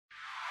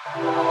Hi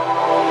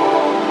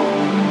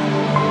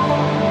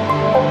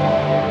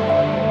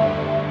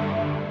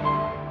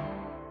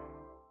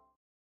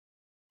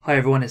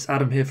everyone, it's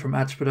Adam here from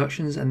Azure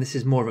Productions, and this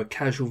is more of a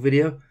casual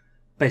video.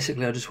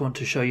 Basically, I just want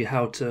to show you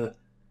how to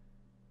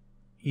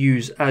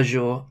use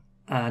Azure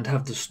and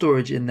have the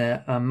storage in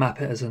there and map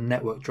it as a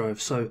network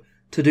drive. So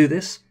to do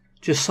this,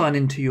 just sign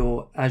into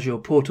your Azure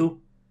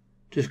portal.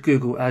 Just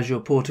Google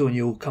Azure portal and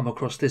you'll come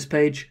across this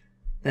page.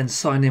 Then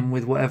sign in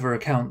with whatever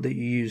account that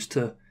you use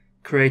to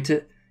create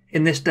it.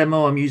 In this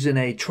demo, I'm using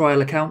a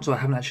trial account, so I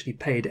haven't actually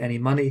paid any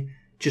money,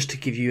 just to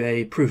give you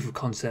a proof of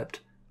concept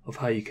of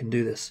how you can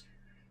do this.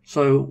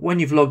 So when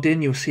you've logged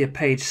in, you'll see a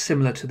page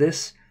similar to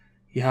this.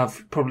 You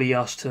have probably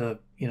asked to,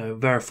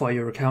 verify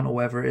your account or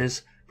whatever it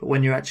is. But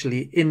when you're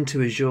actually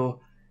into Azure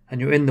and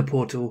you're in the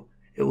portal,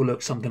 it will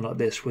look something like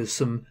this with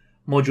some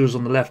modules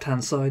on the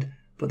left-hand side.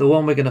 But the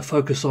one we're going to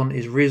focus on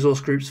is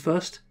resource groups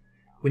first.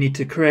 We need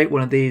to create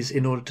one of these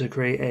in order to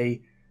create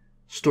a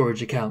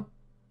storage account.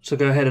 So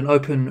go ahead and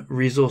open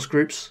resource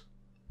groups.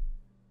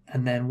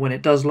 And then when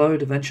it does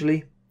load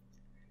eventually,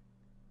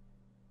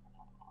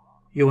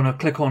 you want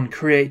to click on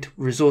create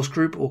resource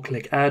group or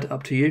click add,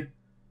 up to you.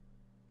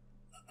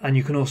 And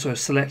you can also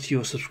select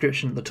your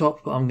subscription at the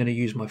top, but I'm going to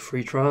use my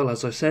free trial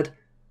as I said.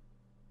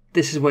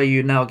 This is where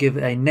you now give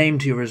a name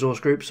to your resource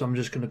group, so I'm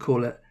just going to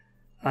call it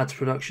Ads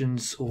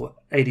Productions or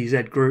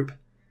ADZ group.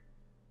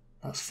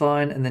 That's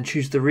fine, and then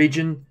choose the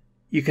region.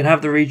 You can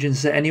have the region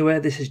set anywhere,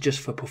 this is just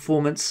for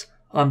performance.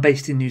 I'm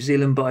based in New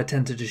Zealand, but I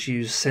tend to just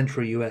use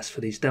Central US for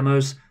these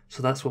demos,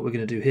 so that's what we're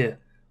going to do here.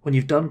 When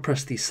you've done,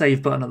 press the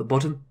save button at the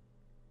bottom.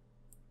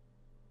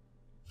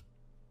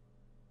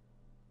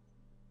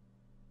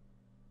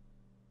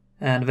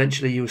 And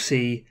eventually you'll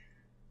see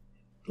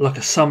like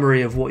a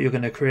summary of what you're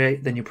going to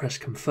create. Then you press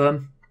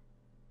confirm,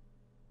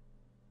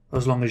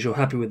 as long as you're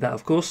happy with that,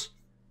 of course.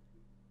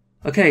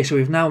 Okay, so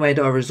we've now made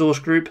our resource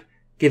group.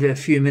 Give it a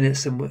few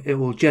minutes and it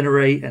will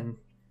generate and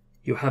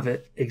you'll have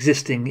it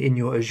existing in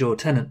your Azure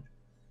tenant.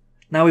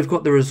 Now we've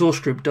got the resource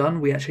group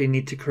done, we actually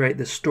need to create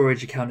the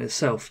storage account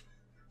itself.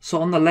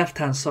 So on the left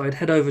hand side,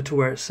 head over to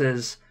where it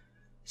says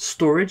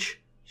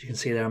storage. As you can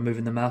see there, I'm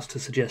moving the mouse to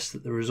suggest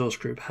that the resource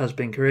group has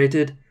been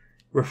created.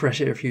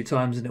 Refresh it a few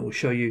times and it will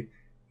show you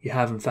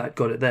have in fact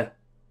got it there.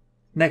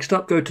 Next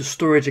up, go to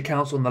storage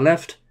accounts on the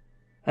left,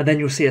 and then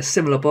you'll see a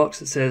similar box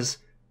that says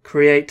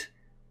create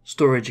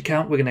storage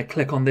account. We're going to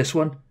click on this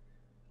one.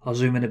 I'll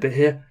zoom in a bit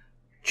here.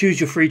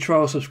 Choose your free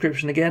trial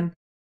subscription again.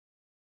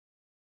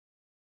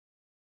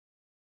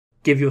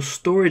 Give your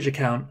storage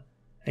account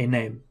a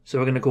name. So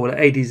we're going to call it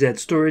ADZ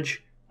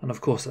storage, and of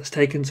course that's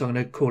taken, so I'm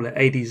going to call it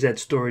ADZ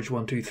storage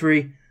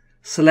 123.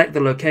 Select the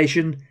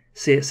location.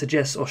 See, it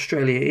suggests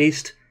Australia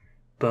East,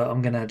 but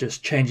I'm going to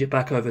just change it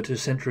back over to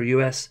Central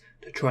US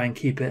to try and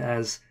keep it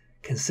as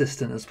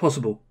consistent as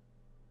possible.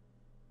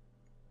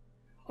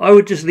 I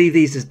would just leave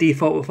these as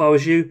default if I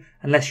was you,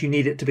 unless you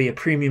need it to be a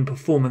premium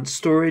performance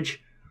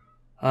storage.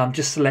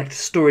 Just select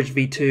storage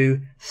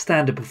v2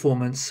 standard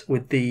performance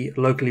with the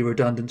locally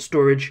redundant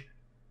storage.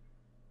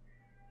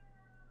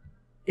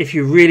 If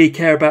you really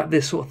care about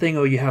this sort of thing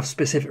or you have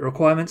specific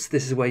requirements,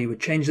 this is where you would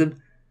change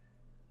them.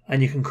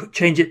 And you can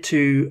change it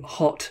to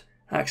hot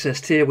access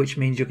tier, which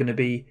means you're going to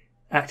be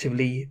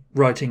actively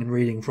writing and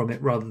reading from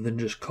it rather than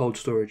just cold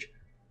storage.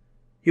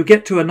 You'll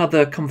get to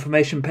another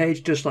confirmation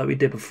page just like we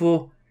did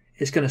before.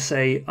 It's going to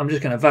say, I'm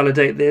just going to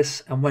validate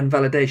this, and when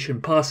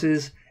validation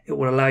passes, it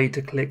will allow you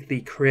to click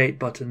the create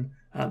button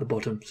at the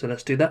bottom. So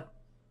let's do that.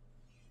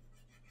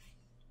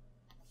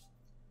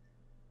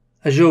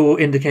 Azure will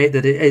indicate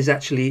that it is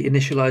actually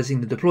initializing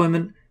the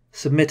deployment,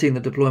 submitting the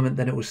deployment,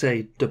 then it will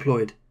say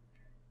deployed.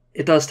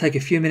 It does take a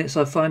few minutes,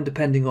 I find,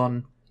 depending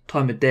on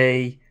time of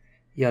day,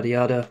 yada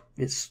yada.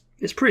 It's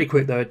pretty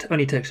quick though, it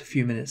only takes a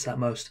few minutes at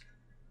most.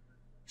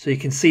 So you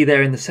can see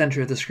there in the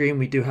center of the screen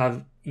we do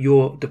have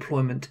your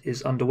deployment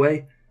is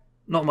underway.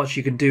 Not much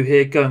you can do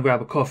here. Go and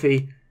grab a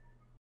coffee,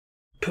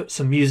 put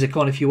some music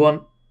on if you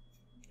want.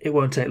 It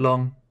won't take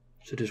long,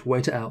 so just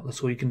wait it out,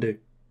 that's all you can do.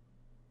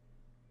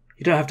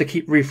 You don't have to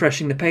keep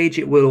refreshing the page,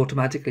 it will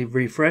automatically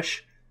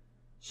refresh.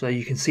 So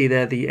you can see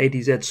there the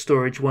ADZ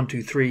storage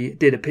 123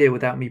 did appear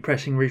without me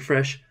pressing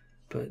refresh,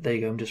 but there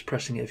you go, I'm just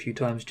pressing it a few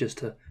times just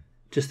to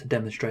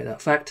demonstrate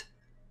that fact.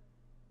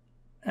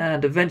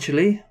 And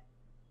eventually,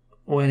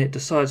 when it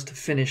decides to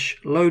finish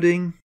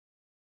loading,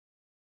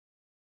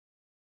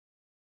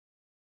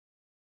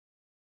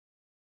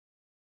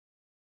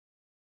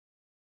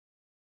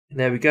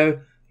 there we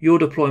go, your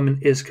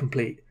deployment is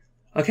complete.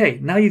 Okay,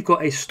 now you've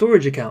got a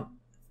storage account.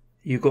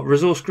 You've got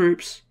resource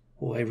groups,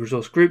 or a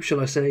resource group shall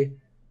I say.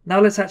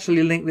 Now let's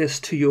actually link this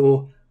to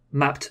your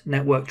mapped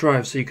network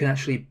drive so you can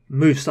actually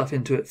move stuff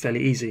into it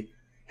fairly easy.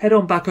 Head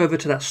on back over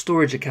to that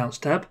storage accounts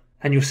tab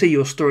and you'll see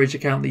your storage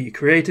account that you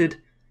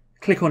created.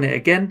 Click on it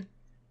again,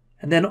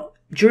 and then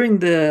during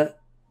the,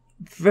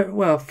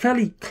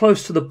 fairly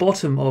close to the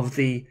bottom of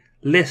the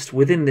list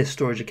within this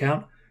storage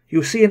account,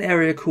 you'll see an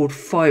area called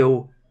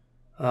File.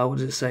 What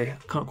does it say?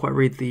 I can't quite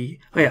read the...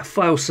 Oh yeah,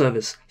 File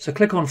Service. So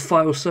click on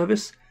File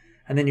Service,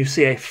 and then you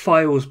see a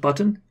Files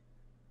button.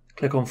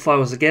 Click on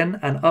Files again,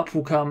 and up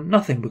will come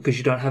nothing because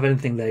you don't have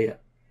anything there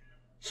yet.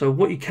 So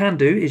what you can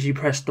do is you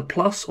press the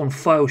plus on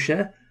File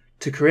Share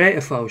to create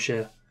a file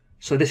share.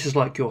 So this is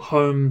like your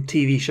home,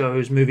 TV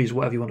shows, movies,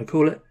 whatever you want to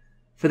call it.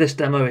 For this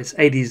demo, it's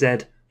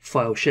ADZ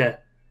File Share.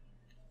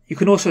 You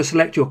can also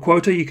select your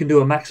quota. You can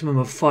do a maximum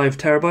of 5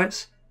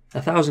 terabytes.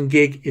 1000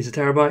 gig is a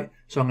terabyte,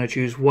 so I'm going to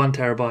choose 1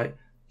 terabyte,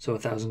 so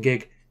 1000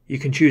 gig. You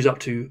can choose up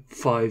to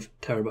 5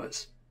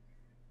 terabytes.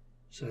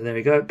 So there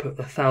you go, put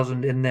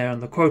 1000 in there on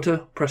the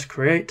quota, press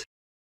create.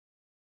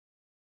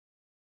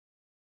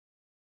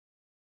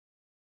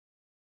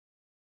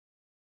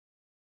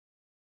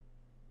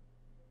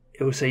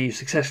 It will say you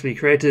successfully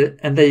created it,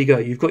 and there you go,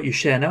 you've got your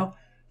share now.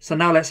 So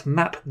now let's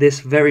map this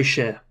very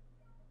share.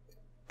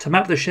 To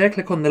map the share,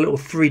 click on the little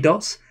 3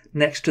 dots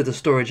next to the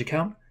storage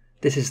account.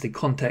 This is the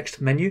context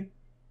menu.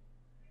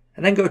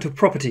 And then go to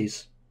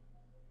Properties.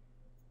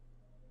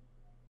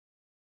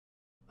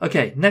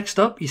 Okay, next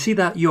up, you see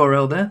that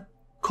URL there?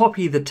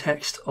 Copy the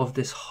text of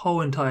this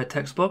whole entire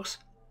text box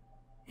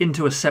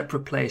into a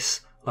separate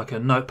place, like a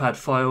notepad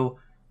file,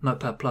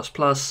 notepad++.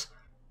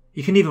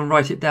 You can even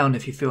write it down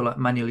if you feel like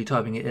manually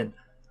typing it in.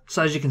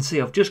 So as you can see,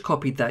 I've just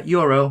copied that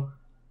URL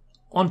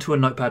onto a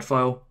notepad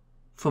file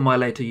for my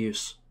later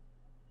use.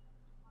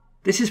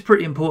 This is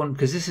pretty important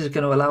because this is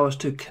going to allow us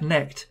to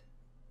connect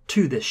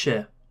to this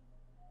share.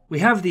 We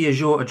have the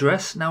Azure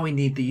address, now we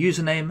need the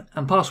username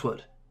and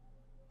password.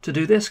 To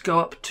do this, go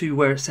up to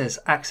where it says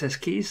Access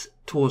Keys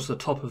towards the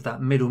top of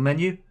that middle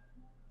menu.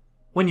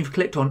 When you've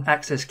clicked on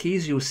Access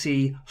Keys, you'll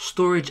see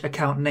Storage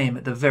Account Name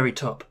at the very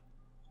top.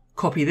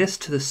 Copy this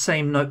to the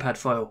same notepad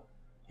file.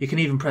 You can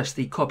even press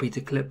the Copy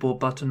to Clipboard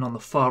button on the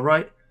far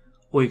right,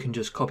 or you can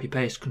just copy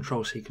paste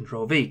Ctrl+C,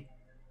 Ctrl+V.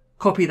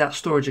 Copy that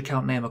storage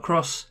account name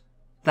across.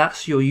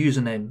 That's your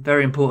username,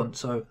 very important.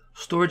 So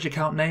storage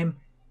account name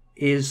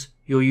is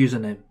your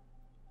username.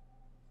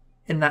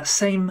 In that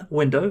same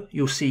window,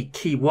 you'll see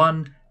key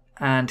 1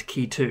 and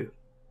key 2.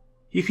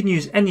 You can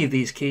use any of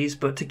these keys,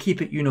 but to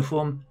keep it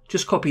uniform,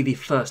 just copy the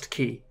first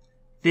key.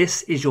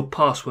 This is your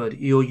password,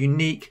 your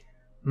unique,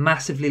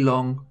 massively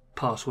long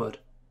password.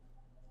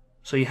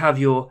 So you have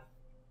your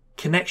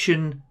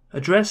connection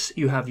address,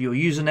 you have your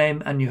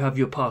username, and you have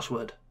your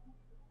password.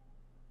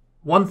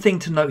 One thing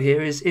to note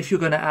here is if you're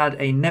going to add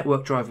a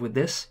network drive with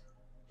this,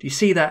 do you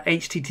see that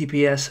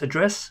HTTPS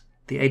address,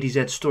 the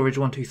ADZ storage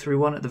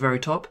 1231 at the very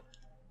top?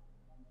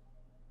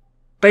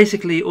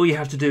 Basically, all you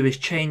have to do is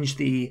change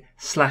the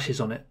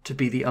slashes on it to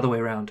be the other way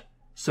around,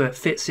 so it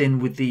fits in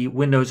with the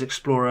Windows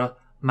Explorer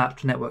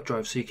mapped network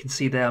drive. So you can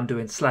see there I'm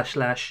doing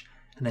 //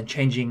 and then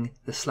changing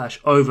the slash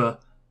over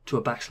to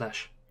a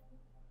backslash.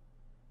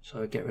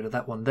 So get rid of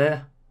that one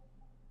there.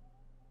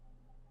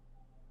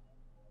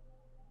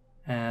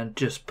 And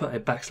just put a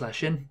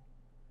backslash in.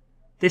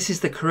 This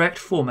is the correct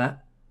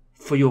format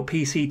for your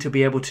PC to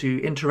be able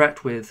to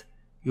interact with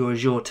your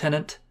Azure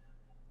tenant.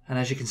 And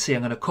as you can see,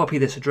 I'm going to copy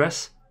this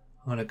address.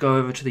 I'm going to go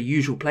over to the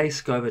usual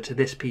place, go over to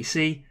this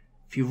PC.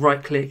 If you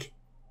right click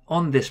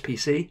on this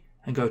PC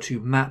and go to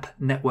Map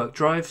Network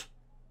Drive,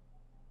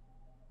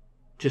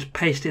 just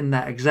paste in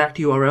that exact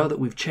URL that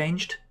we've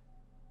changed,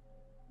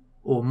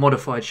 or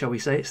modified, shall we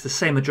say. It's the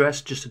same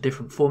address, just a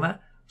different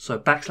format. So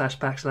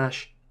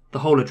 // the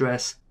whole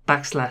address,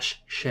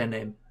 / share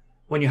name.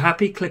 When you're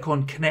happy, click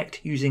on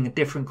Connect using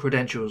different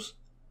credentials.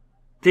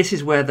 This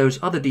is where those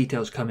other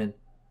details come in.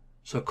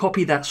 So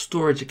copy that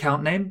storage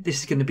account name. This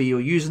is going to be your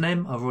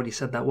username. I've already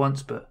said that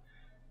once, but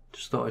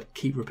just thought I'd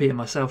keep repeating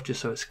myself just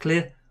so it's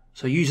clear.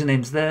 So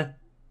username's there.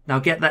 Now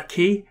get that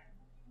key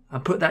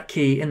and put that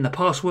key in the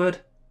password.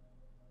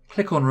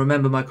 Click on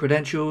Remember My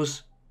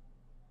Credentials.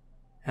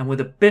 And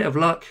with a bit of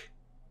luck,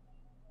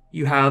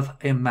 you have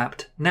a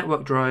mapped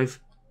network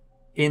drive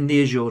in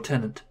the Azure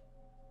tenant.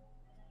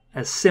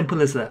 As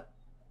simple as that.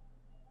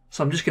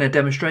 So I'm just going to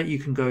demonstrate. You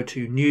can go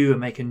to New and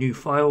make a new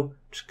file.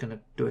 Just going to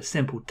do a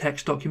simple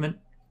text document.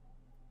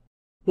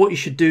 What you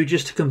should do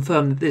just to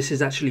confirm that this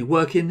is actually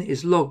working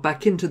is log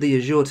back into the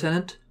Azure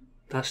tenant.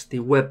 That's the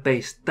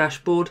web-based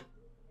dashboard.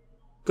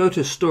 Go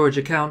to Storage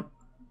Account.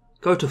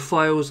 Go to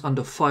Files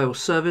under File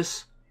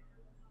Service.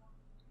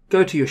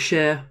 Go to your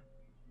share.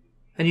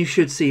 And you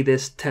should see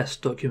this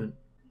test document.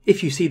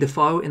 If you see the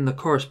file in the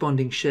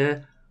corresponding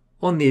share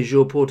on the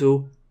Azure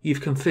portal,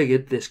 you've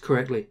configured this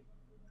correctly.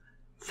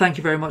 Thank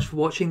you very much for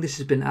watching. This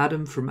has been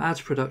Adam from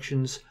Ads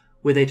Productions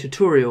with a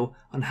tutorial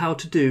on how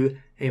to do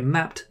a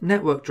mapped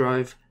network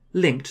drive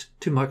linked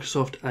to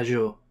Microsoft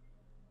Azure.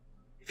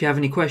 If you have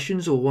any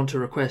questions or want to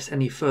request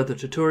any further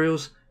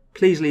tutorials,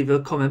 please leave a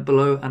comment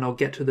below and I'll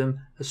get to them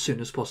as soon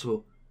as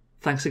possible.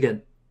 Thanks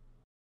again.